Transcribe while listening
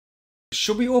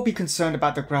Should we all be concerned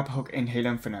about the grapple hook in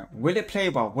Halo Infinite? Will it play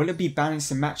well? Will it be balanced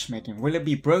in matchmaking? Will it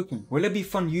be broken? Will it be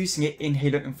fun using it in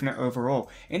Halo Infinite overall?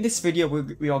 In this video,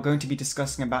 we are going to be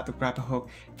discussing about the grapple hook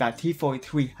that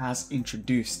T483 has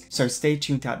introduced, so stay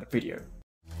tuned throughout the video.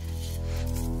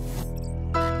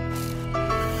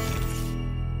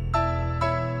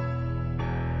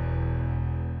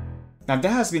 Now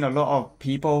there has been a lot of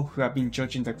people who have been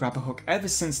judging the grapple hook ever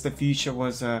since the feature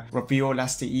was revealed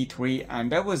last E3, and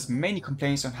there was many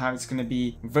complaints on how it's going to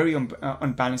be very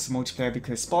unbalanced in multiplayer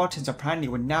because Spartans apparently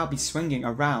would now be swinging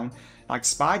around like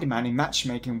Spider-Man in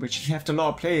matchmaking, which left a lot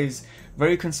of players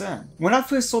very concerned. When I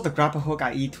first saw the grapple hook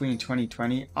at E3 in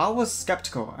 2020, I was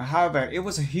skeptical. However, it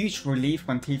was a huge relief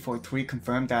when T483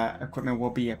 confirmed that equipment will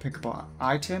be a pickable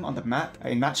item on the map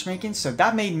in matchmaking, so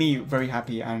that made me very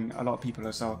happy and a lot of people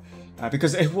as well.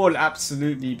 Because it will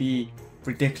absolutely be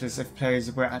ridiculous if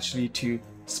players were actually to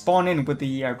spawn in with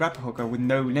the grapple hooker with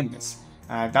no limits.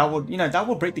 That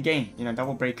will break the game. That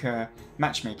will break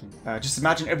matchmaking. Just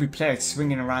imagine every player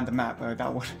swinging around the map.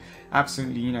 That would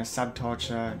absolutely, sabotage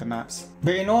the maps.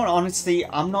 But in all honesty,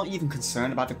 I'm not even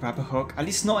concerned about the grapple hook. At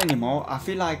least not anymore. I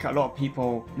feel like a lot of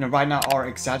people, right now are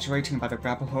exaggerating about the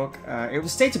grapple hook. It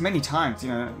was stated many times,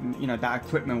 that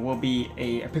equipment will be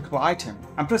a pickable item.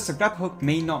 And plus, the grapple hook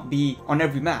may not be on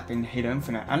every map in Halo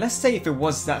Infinite. And let's say if it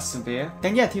was that severe,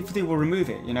 then yeah, T483 will remove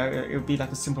it. It would be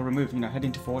like a simple remove. Head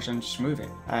into Forge and just remove it.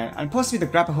 And possibly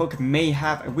the grapple hook may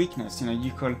have a weakness.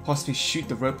 You could possibly shoot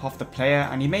the rope off the player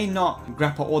and he may not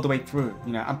grapple all the way through,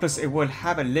 and plus it will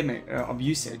have a limit of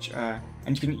usage, and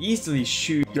you can easily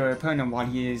shoot your opponent while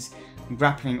he is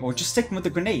grappling, or just stick him with a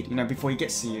grenade, before he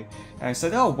gets to you. So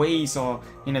there are ways of,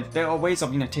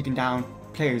 taking down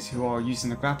players who are using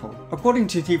the grapple. According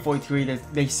to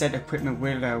T483, they said equipment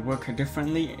will work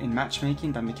differently in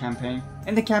matchmaking than the campaign.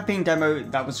 In the campaign demo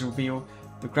that was revealed,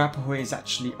 the grapple hook is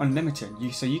actually unlimited,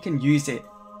 so you can use it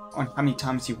on how many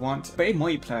times you want, but in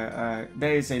multiplayer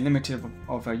there is a limit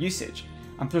of usage,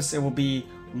 and plus it will be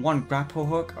one grapple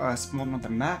hook spawned on the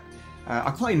map.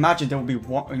 I can't imagine there will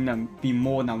be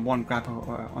more than one grapple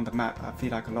hook on the map. I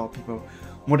feel like a lot of people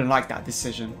wouldn't like that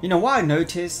decision. What I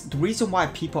noticed, the reason why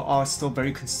people are still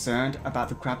very concerned about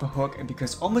the grapple hook is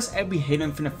because almost every Halo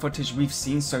Infinite footage we've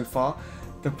seen so far,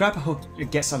 the grapple hook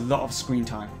gets a lot of screen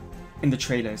time in the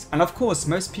trailers. And of course,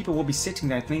 most people will be sitting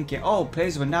there thinking, oh,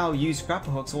 players will now use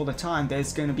grapple hooks all the time.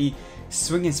 There's going to be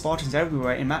swinging Spartans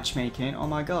everywhere in matchmaking. Oh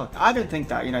my god. I don't think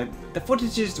that, the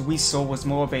footages we saw was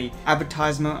more of a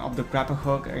advertisement of the grapple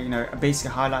hook, a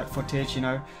basic highlight footage,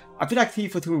 I feel like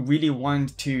T483 really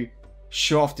wanted to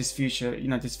show off this future,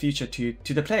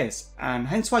 to the players. And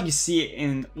hence why you see it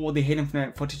in all the Halo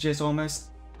Infinite footages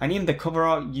almost. And even the cover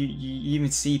art, you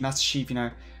even see Master Chief,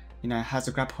 has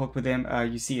a grapple hook with him.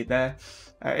 You see it there.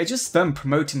 It's just them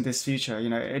promoting this feature.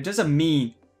 It doesn't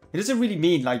really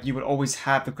mean like you would always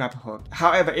have the grapple hook.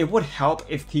 However, it would help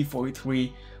if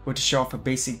T483 were to show off a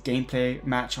basic gameplay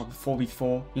match of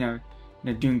 4v4.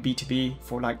 Doing B2B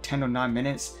for like 10 or 9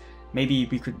 minutes. Maybe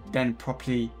we could then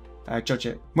properly judge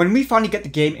it. When we finally get the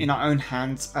game in our own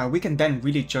hands, we can then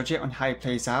really judge it on how it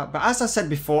plays out. But as I said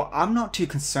before, I'm not too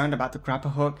concerned about the grapple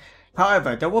hook.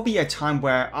 However, there will be a time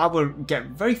where I will get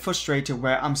very frustrated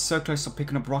where I'm so close to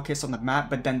picking up rockets on the map,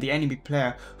 but then the enemy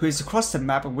player who is across the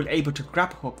map will able to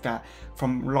grapple hook that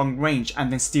from long range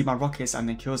and then steal my rockets and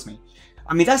then kills me.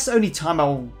 That's the only time I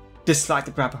will dislike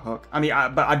the grapple hook.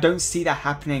 But I don't see that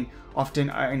happening often.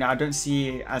 I don't see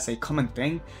it as a common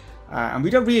thing. And we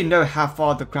don't really know how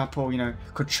far the grapple,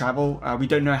 could travel. We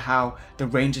don't know how the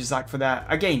range is like for that.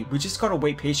 Again, we just gotta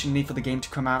wait patiently for the game to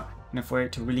come out, for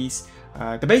it to release.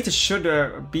 The beta should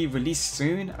be released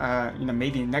soon,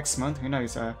 maybe next month, who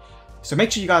knows. So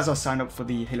make sure you guys are signed up for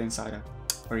the Halo Insider.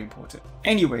 Very important.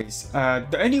 Anyways,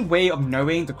 the only way of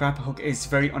knowing the grapple hook is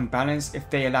very unbalanced if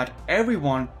they allowed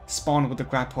everyone spawn with the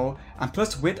grapple, and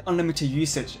plus with unlimited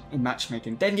usage in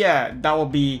matchmaking. Then yeah, that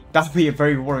would be a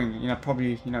very worrying,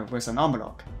 probably worse than armor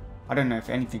lock. I don't know if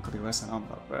anything could be worse than armor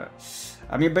lock,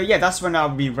 but yeah, that's when I'll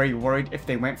be very worried if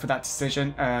they went for that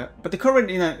decision. But the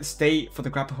current state for the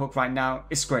grapple hook right now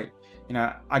is great.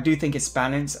 I do think it's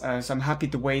balanced, so I'm happy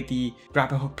the way the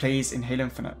grapple hook plays in Halo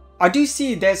Infinite. I do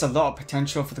see there's a lot of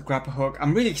potential for the grapple hook.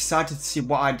 I'm really excited to see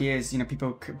what ideas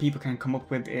people can come up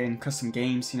with in custom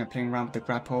games, playing around with the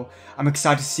grapple. I'm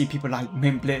excited to see people like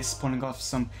Mint Blitz pulling off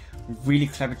some really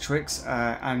clever tricks,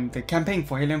 and the campaign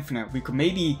for Halo Infinite, we could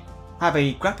maybe have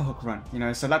a grapple hook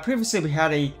run, so like previously we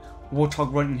had a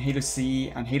Warthog run in Halo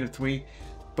CE and Halo 3,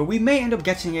 but we may end up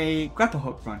getting a grapple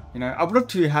hook run. I would love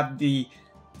to have the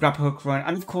grapple hook run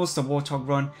and of course the Warthog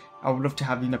run. I would love to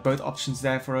have both options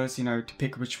there for us, to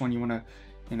pick which one you want to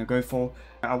go for.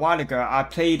 A while ago, I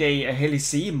played a Halo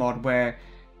CE mod where,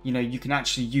 you can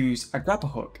actually use a grapple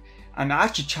hook. And I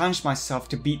actually challenged myself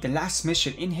to beat the last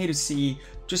mission in Halo CE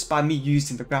just by me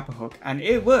using the grapple hook. And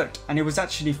it worked, and it was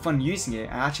actually fun using it.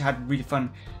 I actually had really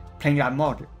fun playing that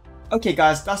mod. Okay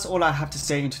guys, that's all I have to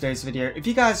say in today's video. If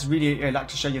you guys really like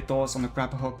to share your thoughts on the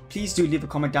grapple hook, please do leave a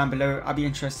comment down below. I'll be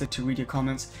interested to read your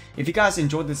comments. If you guys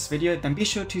enjoyed this video, then be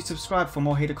sure to subscribe for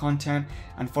more Halo content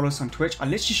and follow us on Twitch. I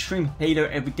literally stream Halo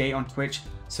every day on Twitch,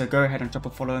 so go ahead and drop a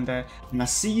follow in there. And I'll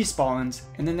see you Spartans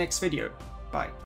in the next video. Bye.